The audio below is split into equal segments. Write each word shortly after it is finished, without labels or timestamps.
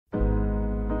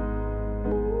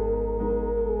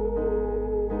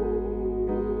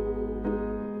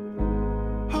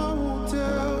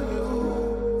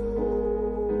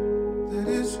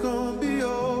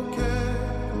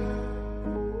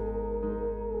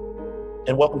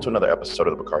and welcome to another episode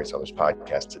of the Bakari Sellers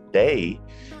Podcast. Today,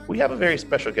 we have a very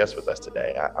special guest with us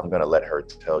today. I'm going to let her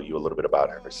tell you a little bit about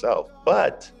herself,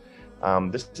 but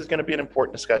this is going to be an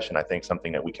important discussion. I think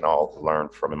something that we can all learn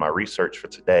from. In my research for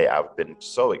today, I've been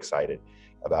so excited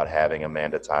about having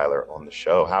Amanda Tyler on the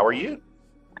show. How are you?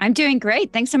 I'm doing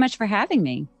great. Thanks so much for having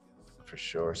me. For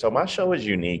sure. So my show is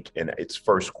unique in its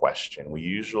first question. We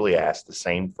usually ask the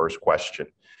same first question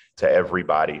to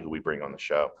everybody who we bring on the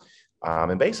show.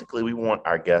 And basically, we want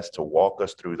our guests to walk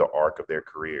us through the arc of their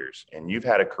careers. And you've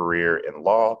had a career in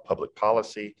law, public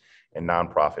policy, and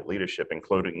nonprofit leadership,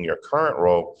 including your current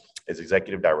role as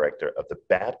executive director of the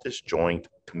Baptist Joint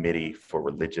Committee for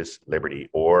Religious Liberty,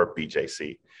 or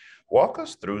BJC. Walk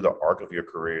us through the arc of your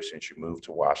career since you moved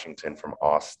to Washington from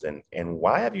Austin, and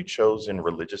why have you chosen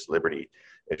religious liberty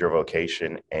as your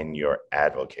vocation and your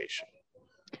advocation?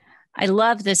 I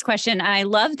love this question. I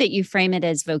love that you frame it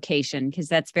as vocation, because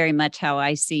that's very much how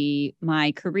I see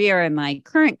my career and my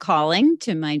current calling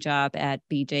to my job at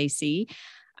BJC.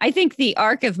 I think the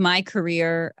arc of my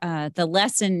career, the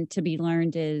lesson to be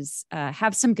learned is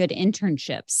have some good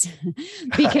internships,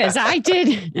 because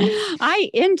I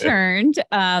interned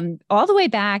all the way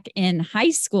back in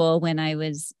high school when I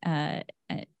was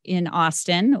in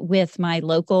Austin with my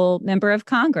local member of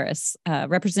Congress,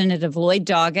 Representative Lloyd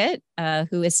Doggett,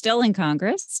 who is still in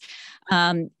Congress.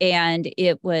 And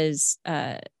it was,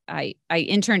 I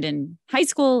interned in high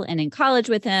school and in college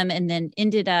with him, and then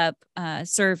ended up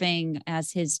serving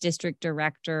as his district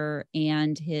director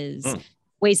and his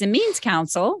Ways and Means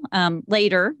Counsel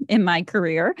later in my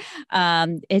career.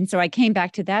 And so I came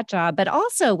back to that job. But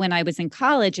also when I was in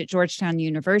college at Georgetown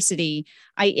University,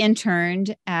 I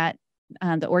interned at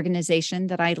the organization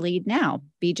that I lead now,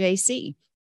 BJC.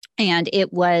 And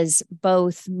it was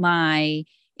both my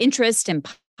interest in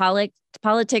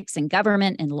politics and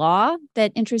government and law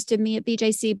that interested me at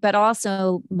BJC, but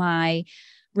also my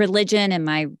religion and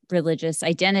my religious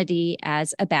identity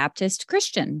as a Baptist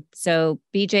Christian. So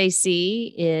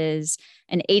BJC is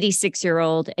an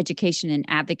 86-year-old education and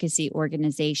advocacy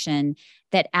organization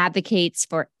that advocates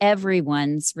for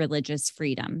everyone's religious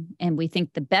freedom. And we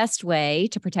think the best way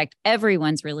to protect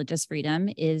everyone's religious freedom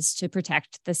is to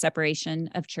protect the separation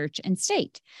of church and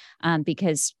state,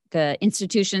 because the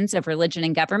institutions of religion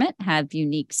and government have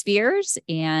unique spheres,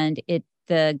 and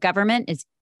the government is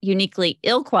uniquely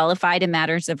ill-qualified in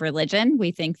matters of religion.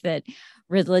 We think that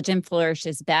religion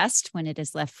flourishes best when it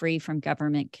is left free from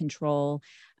government control,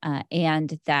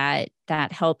 and that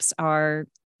helps our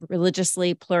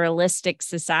religiously pluralistic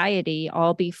society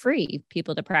all be free,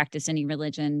 people to practice any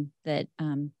religion that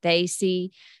they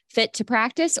see fit to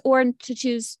practice or to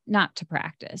choose not to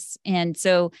practice. And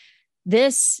so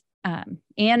this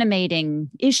animating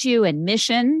issue and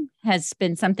mission has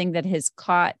been something that has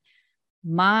caught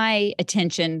my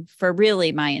attention for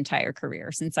really my entire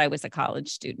career since I was a college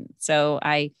student. So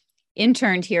I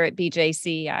interned here at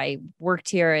BJC. I worked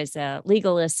here as a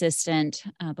legal assistant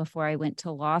before I went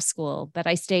to law school, but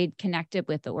I stayed connected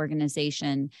with the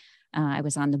organization. I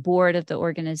was on the board of the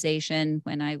organization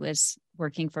when I was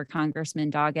working for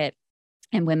Congressman Doggett.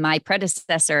 And when my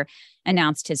predecessor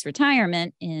announced his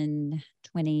retirement in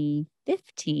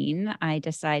 2015, I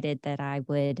decided that I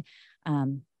would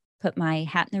put my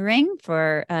hat in the ring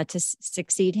to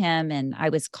succeed him. And I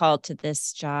was called to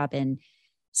this job in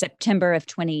September of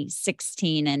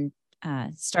 2016 and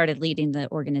started leading the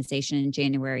organization in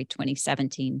January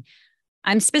 2017.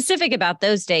 I'm specific about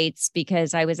those dates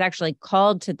because I was actually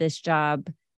called to this job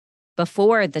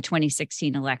before the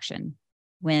 2016 election,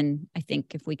 when I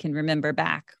think if we can remember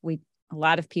back, a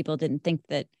lot of people didn't think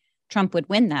that Trump would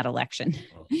win that election.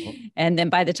 And then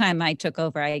by the time I took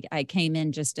over, I came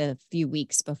in just a few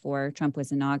weeks before Trump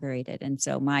was inaugurated. And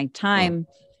so my time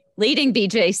leading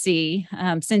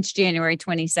BJC since January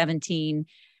 2017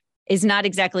 is not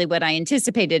exactly what I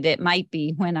anticipated it might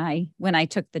be when I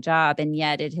took the job. And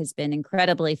yet it has been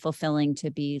incredibly fulfilling to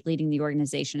be leading the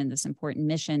organization in this important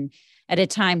mission at a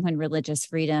time when religious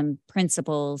freedom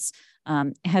principles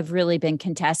have really been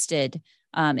contested.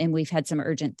 And we've had some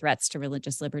urgent threats to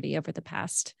religious liberty over the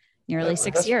past nearly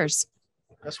 6 years.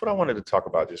 That's what I wanted to talk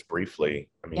about just briefly.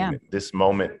 I mean, This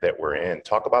moment that we're in,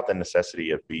 talk about the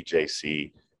necessity of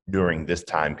BJC during this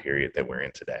time period that we're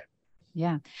in today.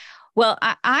 Yeah. Well,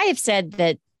 I have said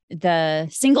that the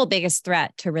single biggest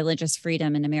threat to religious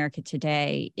freedom in America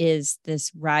today is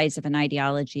this rise of an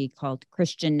ideology called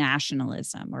Christian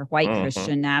nationalism or white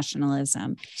Christian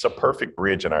nationalism. It's a perfect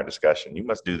bridge in our discussion. You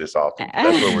must do this often.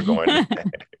 That's where we're going.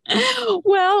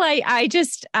 Well,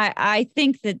 I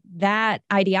think that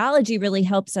ideology really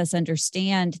helps us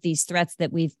understand these threats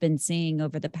that we've been seeing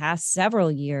over the past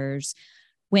several years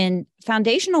when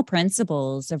foundational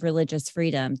principles of religious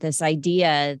freedom, this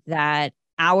idea that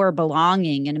our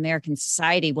belonging in American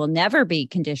society will never be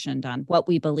conditioned on what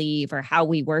we believe or how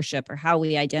we worship or how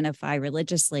we identify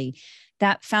religiously,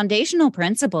 that foundational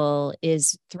principle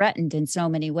is threatened in so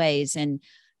many ways, and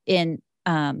in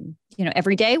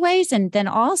everyday ways, and then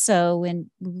also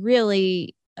in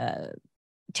really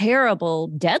terrible,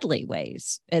 deadly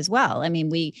ways as well. I mean,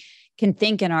 we can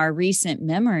think in our recent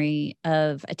memory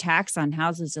of attacks on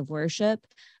houses of worship,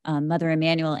 Mother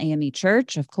Emanuel AME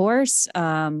Church, of course.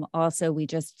 Also, we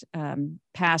just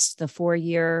passed the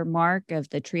 4-year mark of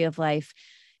the Tree of Life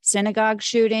synagogue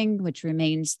shooting, which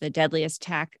remains the deadliest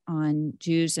attack on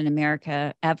Jews in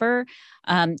America ever.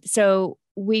 So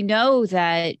we know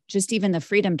that just even the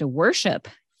freedom to worship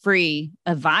free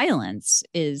of violence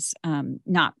is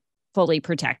not fully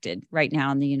protected right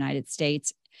now in the United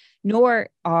States, nor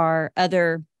are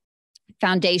other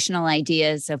foundational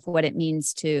ideas of what it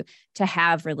means to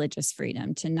have religious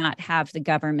freedom, to not have the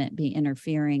government be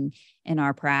interfering in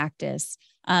our practice,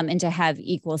 and to have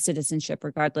equal citizenship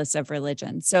regardless of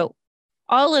religion. So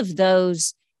all of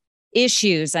those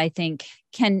issues, I think,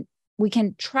 we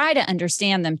can try to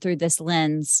understand them through this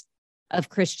lens of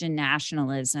Christian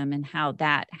nationalism and how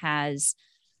that has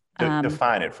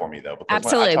define it for me, though, because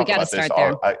absolutely, we got to start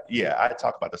there. I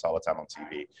talk about this all the time on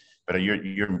TV, but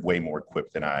you're way more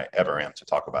equipped than I ever am to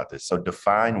talk about this. So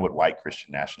define what white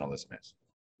Christian nationalism is.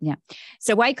 Yeah.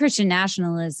 So white Christian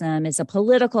nationalism is a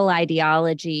political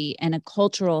ideology and a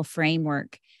cultural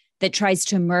framework that tries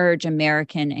to merge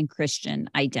American and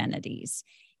Christian identities.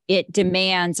 It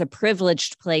demands a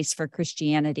privileged place for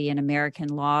Christianity in American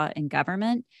law and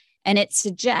government. And it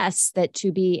suggests that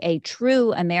to be a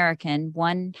true American,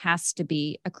 one has to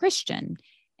be a Christian,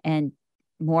 and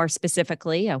more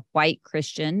specifically, a white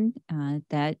Christian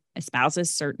that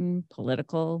espouses certain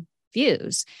political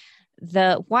views.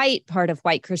 The white part of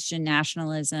white Christian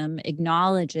nationalism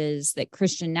acknowledges that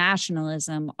Christian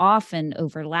nationalism often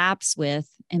overlaps with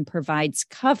and provides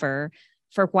cover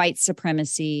for white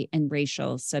supremacy and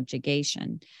racial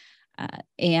subjugation.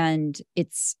 And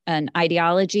it's an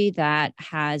ideology that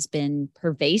has been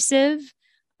pervasive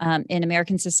in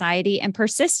American society and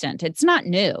persistent. It's not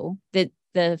new.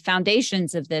 The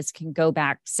foundations of this can go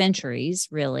back centuries,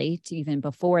 really, to even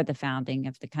before the founding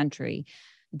of the country.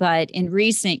 But in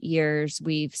recent years,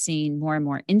 we've seen more and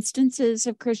more instances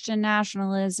of Christian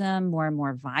nationalism, more and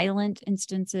more violent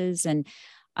instances. And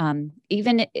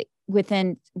even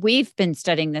we've been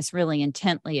studying this really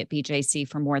intently at BJC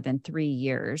for more than 3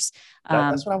 years.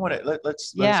 That's what I want to,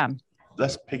 let's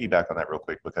piggyback on that real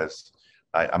quick, because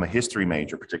I'm a history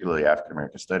major, particularly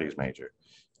African-American studies major.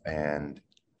 And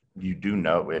you do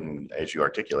know, and as you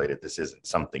articulated, this isn't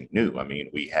something new. I mean,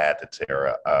 we had the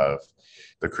terror of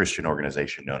the Christian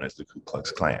organization known as the Ku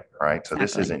Klux Klan, right? So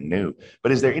This isn't new.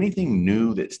 But is there anything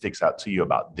new that sticks out to you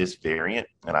about this variant?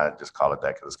 And I just call it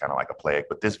that because it's kind of like a plague,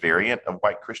 but this variant of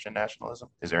white Christian nationalism,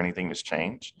 is there anything that's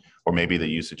changed? Or maybe the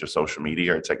usage of social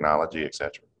media or technology, et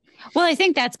cetera? Well, I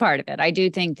think that's part of it. I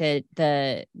do think that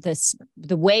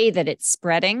the way that it's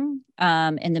spreading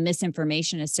and the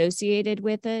misinformation associated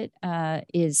with it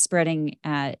is spreading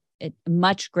at a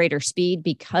much greater speed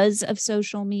because of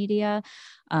social media.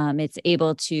 It's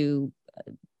able to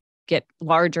get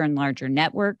larger and larger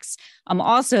networks.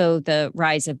 Also, the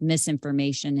rise of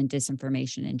misinformation and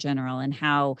disinformation in general, and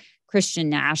how Christian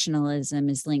nationalism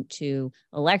is linked to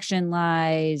election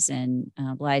lies and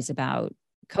lies about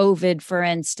COVID, for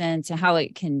instance, and how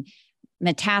it can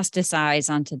metastasize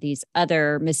onto these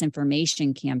other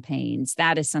misinformation campaigns.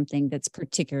 That is something that's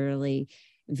particularly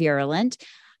virulent.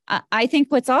 I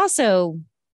think what's also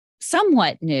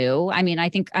somewhat new,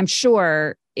 I'm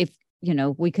sure if,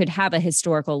 we could have a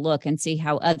historical look and see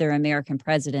how other American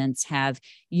presidents have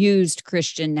used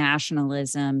Christian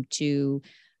nationalism to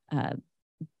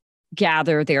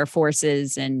gather their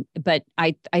forces. But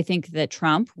I think that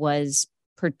Trump was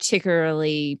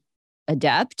particularly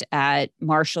adept at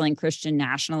marshaling Christian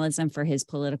nationalism for his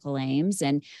political aims.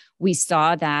 And we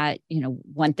saw that,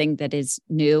 one thing that is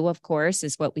new, of course,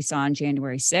 is what we saw on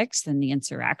January 6th and the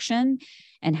insurrection,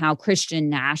 and how Christian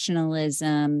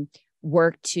nationalism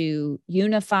worked to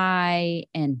unify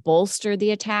and bolster the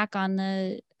attack on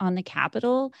the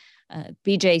Capitol.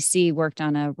 BJC worked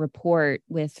on a report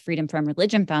with Freedom from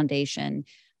Religion Foundation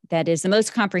that is the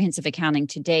most comprehensive accounting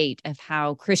to date of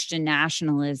how Christian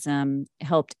nationalism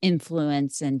helped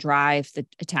influence and drive the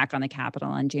attack on the Capitol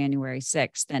on January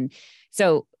 6th. And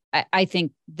so I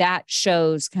think that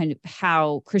shows kind of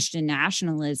how Christian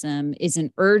nationalism is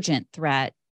an urgent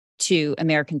threat to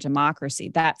American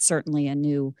democracy. That's certainly a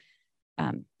new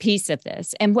piece of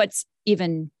this. And what's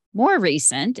even more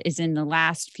recent is in the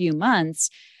last few months,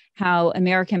 how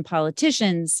American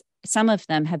politicians, some of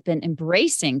them have been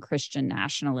embracing Christian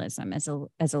nationalism as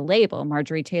a label.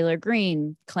 Marjorie Taylor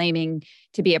Greene claiming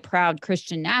to be a proud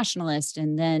Christian nationalist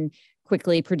and then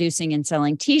quickly producing and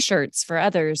selling T-shirts for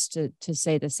others to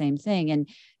say the same thing. And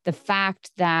the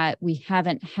fact that we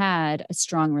haven't had a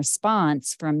strong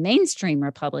response from mainstream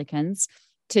Republicans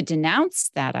to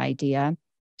denounce that idea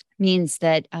means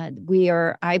that we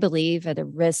are, I believe, at a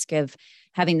risk of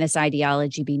having this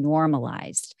ideology be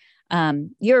normalized.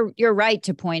 You're right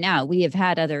to point out we have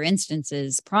had other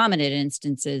instances, prominent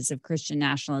instances of Christian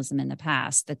nationalism in the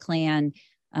past. The Klan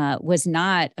was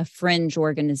not a fringe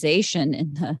organization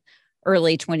in the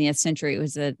early 20th century. It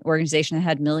was an organization that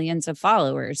had millions of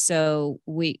followers. So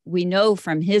we know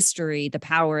from history the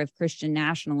power of Christian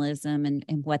nationalism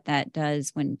and what that does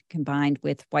when combined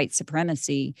with white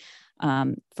supremacy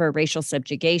for racial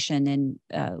subjugation.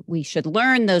 And we should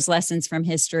learn those lessons from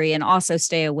history and also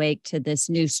stay awake to this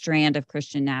new strand of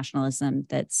Christian nationalism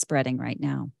that's spreading right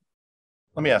now.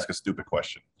 Let me ask a stupid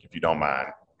question, if you don't mind.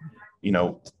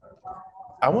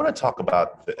 I want to talk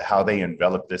about how they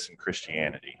envelop this in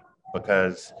Christianity.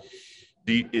 Because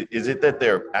is it that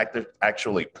they're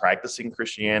actually practicing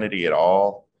Christianity at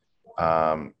all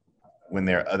when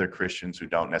there are other Christians who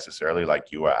don't necessarily,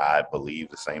 like you or I, believe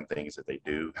the same things that they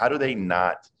do? How do they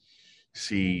not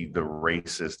see the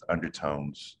racist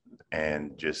undertones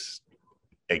and just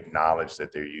acknowledge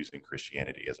that they're using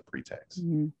Christianity as a pretext?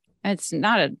 Mm-hmm. It's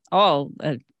not at all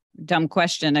a dumb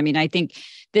question. I mean, I think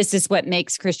this is what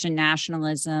makes Christian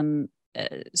nationalism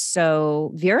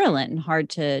so virulent and hard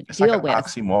to deal with. It's like an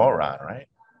oxymoron, right?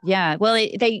 Yeah, well,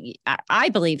 I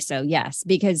believe so, yes,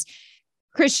 because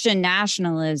Christian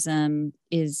nationalism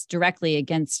is directly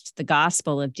against the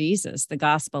gospel of Jesus, the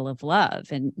gospel of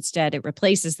love, and instead it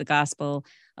replaces the gospel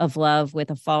of love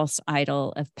with a false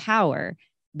idol of power.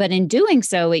 But in doing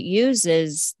so, it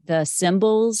uses the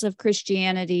symbols of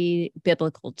Christianity,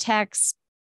 biblical texts,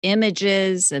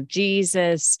 images of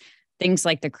Jesus, things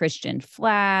like the Christian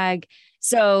flag.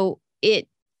 So it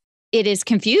is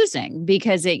confusing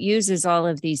because it uses all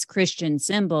of these Christian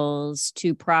symbols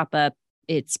to prop up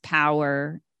its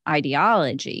power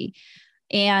ideology.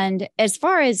 And as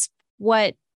far as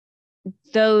what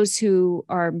those who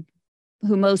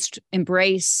most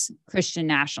embrace Christian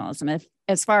nationalism,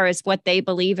 as far as what they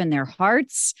believe in their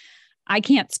hearts, I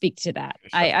can't speak to that.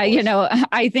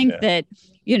 I think that,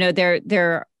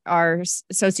 there are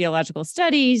sociological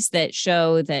studies that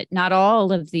show that not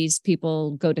all of these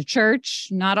people go to church.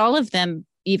 Not all of them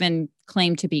even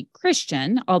claim to be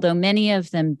Christian, although many of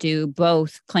them do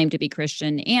both claim to be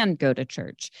Christian and go to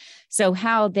church. So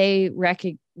how they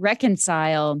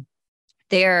reconcile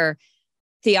their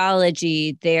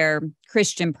theology, their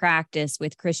Christian practice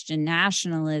with Christian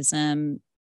nationalism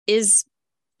is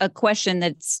a question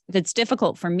that's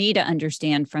difficult for me to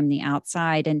understand from the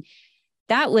outside. And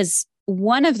that was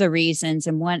one of the reasons,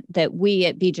 and one that we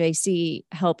at BJC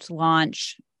helped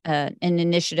launch an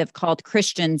initiative called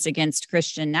Christians Against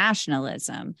Christian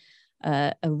Nationalism,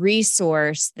 a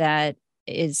resource that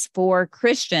is for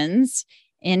Christians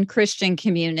in Christian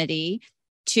community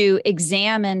to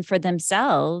examine for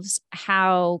themselves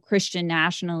how Christian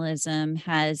nationalism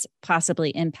has possibly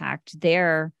impacted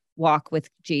their walk with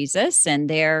Jesus and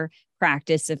their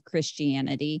practice of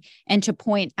Christianity, and to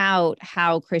point out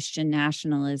how Christian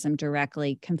nationalism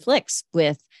directly conflicts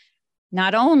with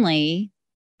not only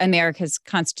America's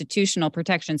constitutional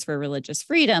protections for religious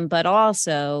freedom, but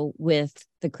also with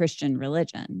the Christian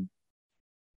religion.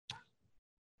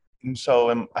 And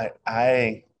so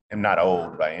I am not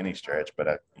old by any stretch, but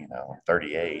I'm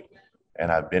 38,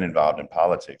 and I've been involved in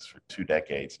politics for 2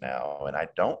 decades now, and I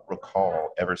don't recall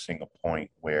ever seeing a point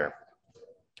where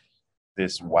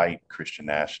this white Christian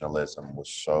nationalism was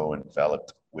so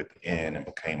enveloped within and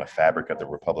became a fabric of the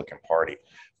Republican Party.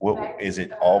 Is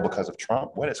it all because of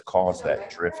Trump? What has caused that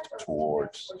drift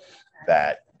towards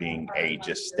that being a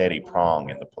just steady prong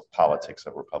in the politics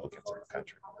of Republicans in the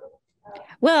country?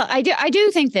 Well, I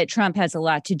do think that Trump has a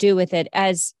lot to do with it,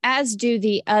 as do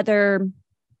the other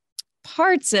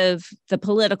parts of the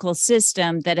political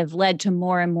system that have led to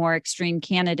more and more extreme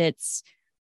candidates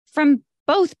from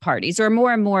both parties, or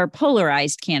more and more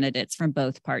polarized candidates from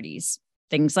both parties.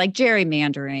 Things like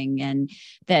gerrymandering and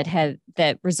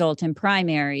that result in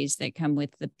primaries that come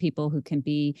with the people who can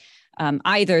be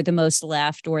either the most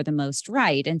left or the most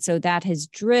right. And so that has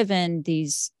driven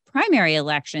these primary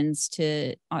elections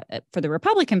for the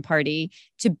Republican Party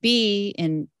to be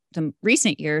in the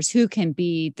recent years, who can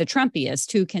be the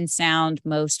Trumpiest, who can sound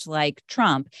most like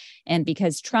Trump. And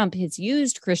because Trump has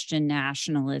used Christian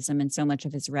nationalism in so much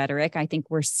of his rhetoric, I think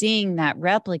we're seeing that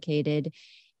replicated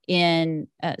in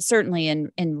certainly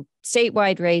in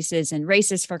statewide races and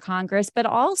races for Congress, but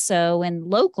also in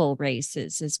local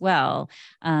races as well.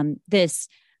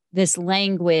 This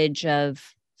language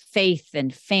of faith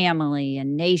and family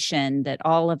and nation, that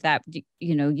all of that,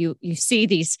 you see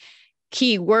these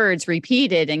key words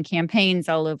repeated in campaigns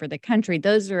all over the country.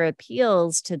 Those are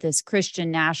appeals to this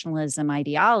Christian nationalism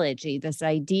ideology, this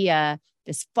idea,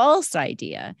 this false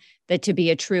idea that to be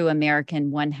a true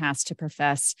American, one has to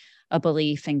profess a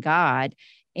belief in God.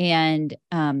 And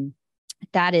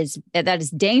that is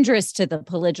dangerous to the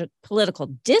political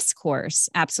discourse,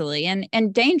 absolutely,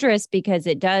 and dangerous because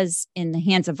it does, in the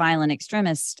hands of violent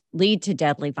extremists, lead to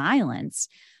deadly violence.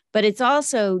 But it's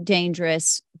also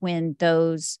dangerous when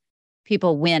those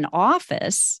people win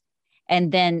office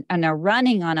and are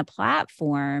running on a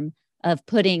platform of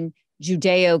putting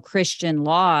Judeo-Christian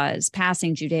laws,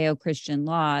 passing Judeo-Christian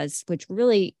laws, which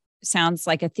really sounds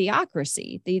like a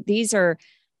theocracy. These are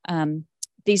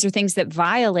things that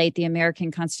violate the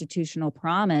American constitutional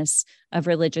promise of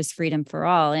religious freedom for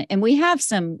all. And we have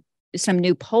some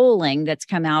new polling that's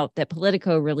come out that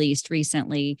Politico released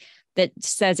recently that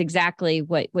says exactly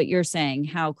what you're saying,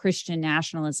 how Christian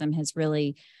nationalism has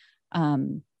really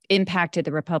impacted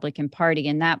the Republican Party.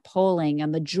 In that polling, a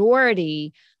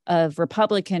majority of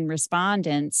Republican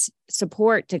respondents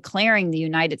support declaring the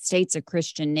United States a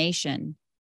Christian nation.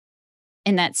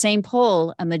 In that same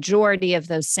poll, a majority of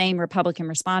those same Republican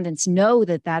respondents know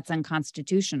that that's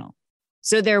unconstitutional.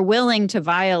 So they're willing to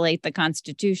violate the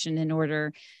Constitution in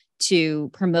order to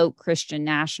promote Christian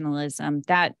nationalism.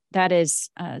 That is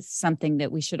something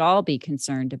that we should all be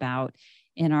concerned about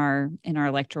in our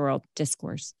electoral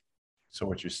discourse. So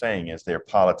what you're saying is there are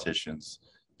politicians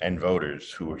and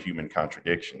voters who are human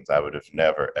contradictions. I would have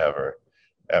never, ever,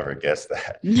 ever guessed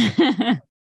that.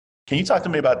 Can you talk to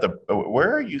me about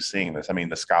where are you seeing this? I mean,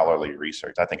 the scholarly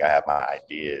research, I think I have my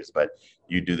ideas, but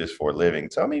you do this for a living.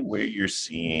 Tell me where you're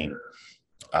seeing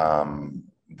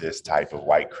this type of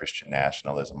white Christian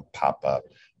nationalism pop up.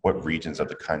 What regions of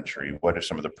the country? What are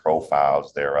some of the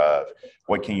profiles thereof?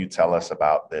 What can you tell us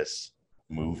about this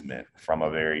movement from a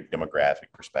very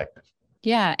demographic perspective?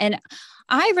 Yeah, and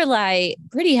I rely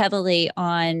pretty heavily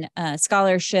on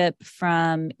scholarship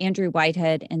from Andrew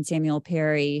Whitehead and Samuel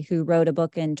Perry, who wrote a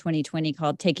book in 2020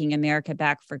 called Taking America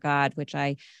Back for God, which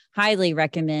I highly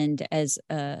recommend as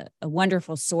a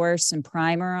wonderful source and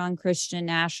primer on Christian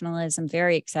nationalism,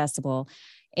 very accessible.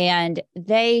 And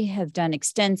they have done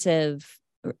extensive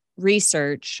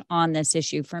research on this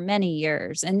issue for many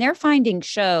years, and their findings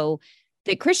show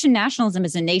that Christian nationalism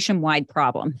is a nationwide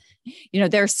problem.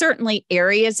 There are certainly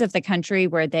areas of the country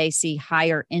where they see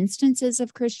higher instances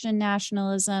of Christian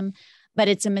nationalism, but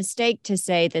it's a mistake to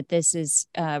say that this is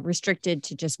restricted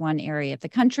to just one area of the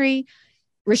country.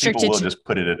 People will just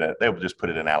put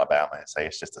it in Alabama and say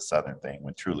it's just a Southern thing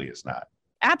when truly it's not.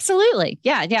 Absolutely.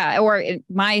 Yeah. Or in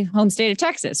my home state of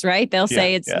Texas, right? They'll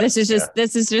say this is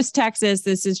just Texas.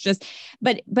 This is just,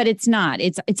 but it's not.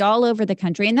 It's all over the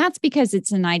country. And that's because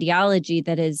it's an ideology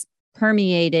that has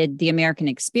permeated the American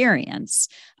experience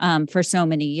for so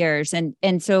many years.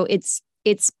 And so it's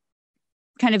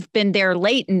kind of been there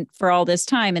latent for all this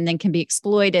time and then can be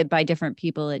exploited by different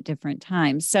people at different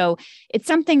times. So it's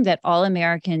something that all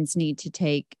Americans need to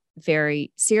take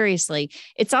very seriously.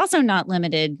 It's also not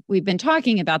limited. We've been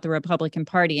talking about the Republican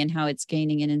Party and how it's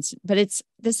gaining but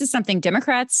this is something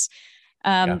Democrats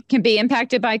can be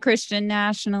impacted by Christian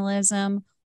nationalism.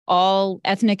 All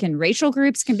ethnic and racial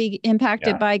groups can be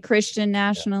impacted by Christian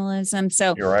nationalism.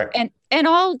 So you're right. And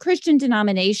all Christian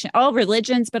denomination, all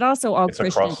religions, but also all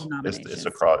Christian denominations. It's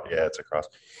across.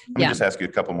 Let me just ask you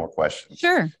a couple more questions.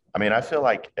 Sure. I mean, I feel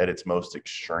like at its most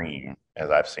extreme,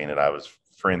 as I've seen it, I was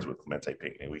friends with Clemente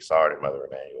Pinckney. We saw it at Mother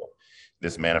Emanuel.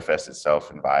 This manifests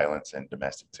itself in violence and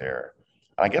domestic terror.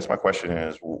 And I guess my question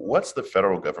is, what's the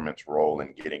federal government's role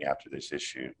in getting after this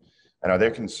issue? And are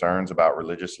there concerns about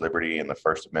religious liberty and the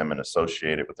First Amendment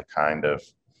associated with the kind of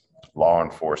law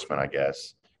enforcement, I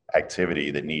guess,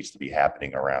 activity that needs to be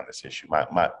happening around this issue?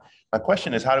 My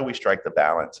question is, how do we strike the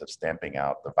balance of stamping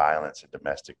out the violence and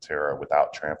domestic terror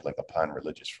without trampling upon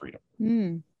religious freedom?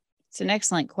 It's an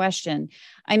excellent question.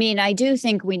 I mean, I do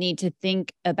think we need to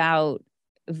think about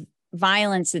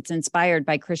violence that's inspired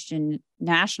by Christian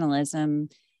nationalism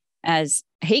as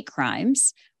hate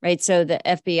crimes, right? So the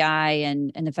FBI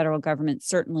and the federal government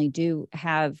certainly do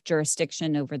have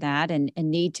jurisdiction over that and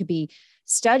need to be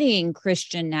studying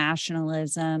Christian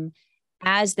nationalism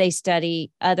as they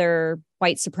study other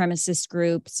white supremacist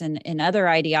groups and other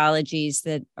ideologies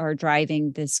that are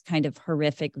driving this kind of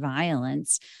horrific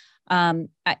violence.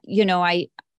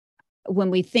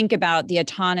 When we think about the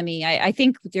autonomy, I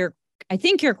think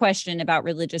your question about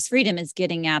religious freedom is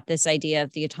getting at this idea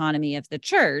of the autonomy of the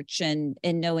church and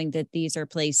knowing that these are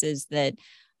places that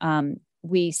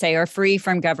we say are free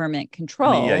from government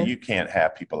control. I mean, yeah, you can't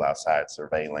have people outside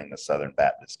surveilling the Southern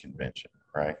Baptist Convention,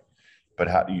 right? But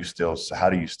how do you still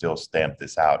stamp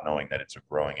this out, knowing that it's a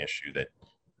growing issue? That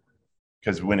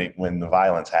because when the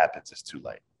violence happens, it's too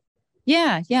late.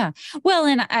 Yeah. Well,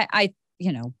 and I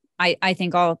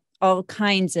think all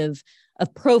kinds of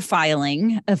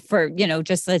profiling for,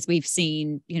 just as we've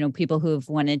seen, people who have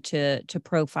wanted to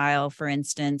profile, for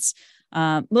instance,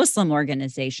 Muslim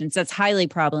organizations. That's highly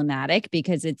problematic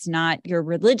because it's not, your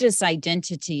religious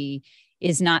identity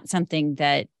is not something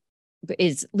that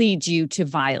leads you to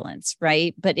violence,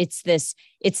 right? But it's this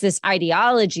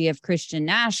ideology of Christian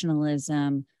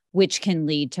nationalism which can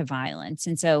lead to violence.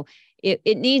 And so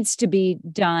it needs to be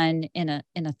done in a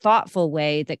thoughtful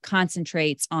way that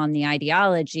concentrates on the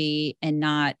ideology and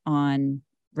not on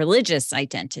religious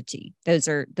identity. Those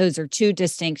are two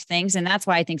distinct things. And that's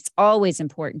why I think it's always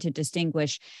important to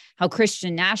distinguish how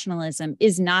Christian nationalism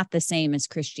is not the same as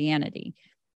Christianity.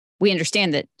 We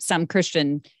understand that some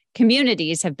Christian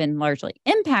communities have been largely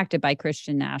impacted by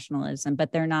Christian nationalism,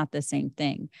 but they're not the same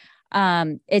thing.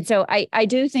 And so I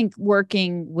do think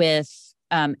working with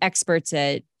experts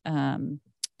at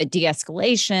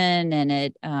de-escalation and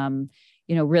at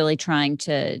really trying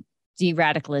to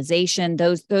de-radicalization,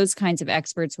 those kinds of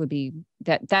experts would be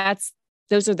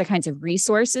those are the kinds of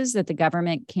resources that the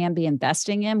government can be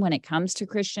investing in when it comes to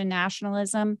Christian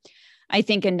nationalism. I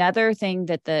think another thing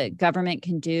that the government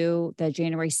can do, the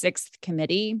January 6th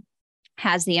committee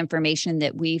has the information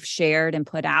that we've shared and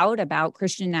put out about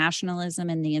Christian nationalism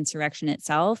and the insurrection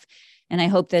itself. And I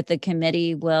hope that the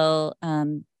committee will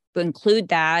include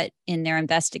that in their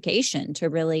investigation to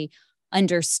really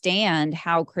understand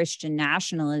how Christian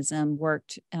nationalism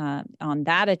worked on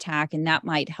that attack. And that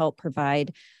might help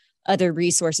provide other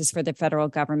resources for the federal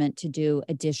government to do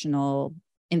additional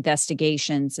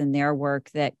investigations in their work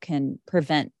that can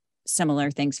prevent similar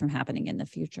things from happening in the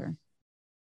future.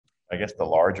 I guess the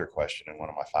larger question, and one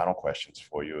of my final questions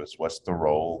for you, is what's the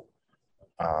role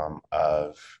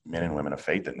of men and women of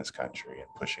faith in this country in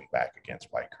pushing back against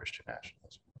white Christian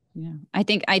nationalism? Yeah, I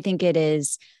think it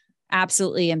is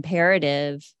absolutely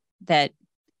imperative that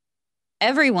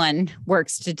everyone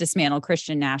works to dismantle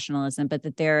Christian nationalism, but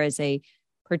that there is a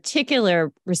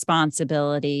particular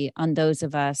responsibility on those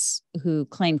of us who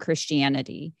claim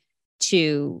Christianity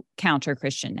to counter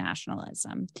Christian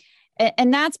nationalism.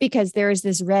 And that's because there is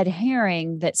this red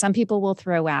herring that some people will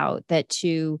throw out that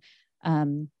to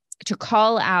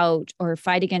call out or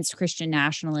fight against Christian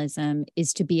nationalism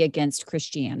is to be against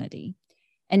Christianity.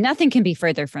 And nothing can be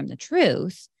further from the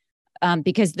truth,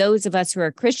 because those of us who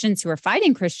are Christians who are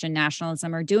fighting Christian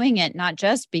nationalism are doing it not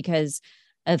just because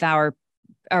of our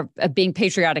being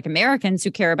patriotic Americans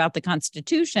who care about the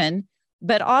Constitution,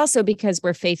 but also because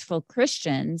we're faithful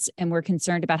Christians and we're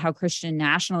concerned about how Christian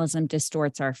nationalism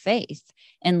distorts our faith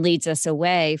and leads us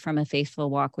away from a faithful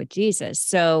walk with Jesus.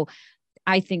 So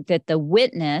I think that the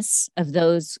witness of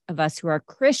those of us who are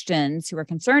Christians who are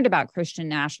concerned about Christian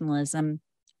nationalism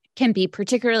can be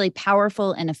particularly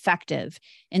powerful and effective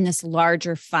in this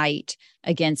larger fight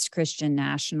against Christian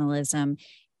nationalism.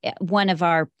 One of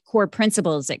our core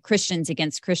principles at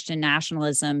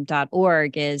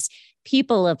christiansagainstchristiannationalism.org is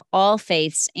people of all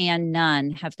faiths and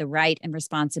none have the right and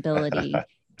responsibility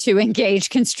to engage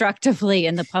constructively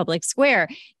in the public square.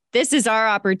 This is our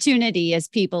opportunity as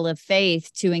people of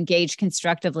faith to engage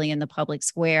constructively in the public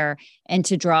square and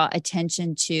to draw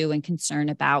attention to and concern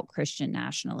about Christian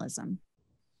nationalism.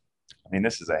 I mean,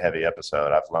 this is a heavy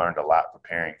episode. I've learned a lot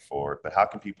preparing for it, but how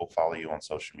can people follow you on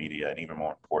social media? And even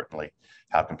more importantly,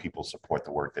 how can people support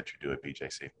the work that you do at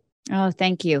BJC? Oh,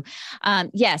 thank you.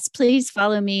 Yes, please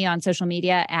follow me on social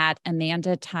media at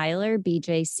Amanda Tyler,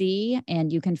 BJC,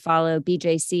 and you can follow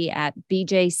BJC at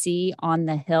BJC on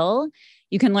the Hill.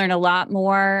 You can learn a lot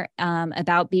more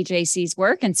about BJC's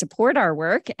work and support our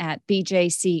work at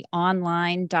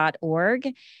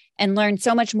bjconline.org and learn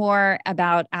so much more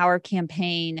about our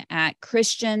campaign at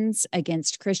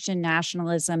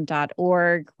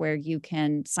christiansagainstchristiannationalism.org, where you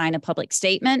can sign a public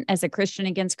statement as a Christian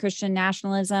against Christian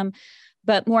nationalism.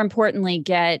 But more importantly,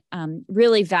 get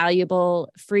really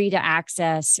valuable, free to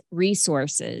access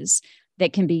resources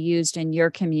that can be used in your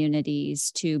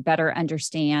communities to better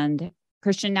understand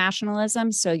Christian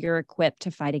nationalism so you're equipped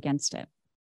to fight against it.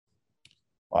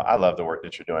 Well, I love the work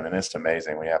that you're doing, and it's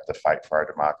amazing. We have to fight for our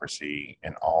democracy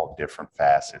in all different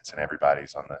facets, and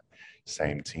everybody's on the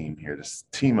same team here, this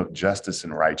team of justice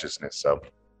and righteousness. So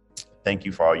thank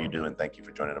you for all you do, and thank you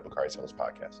for joining the Bakari Sellers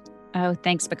podcast. Oh,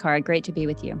 thanks, Bakari. Great to be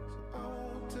with you.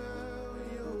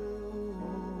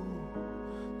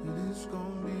 It's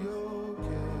gonna be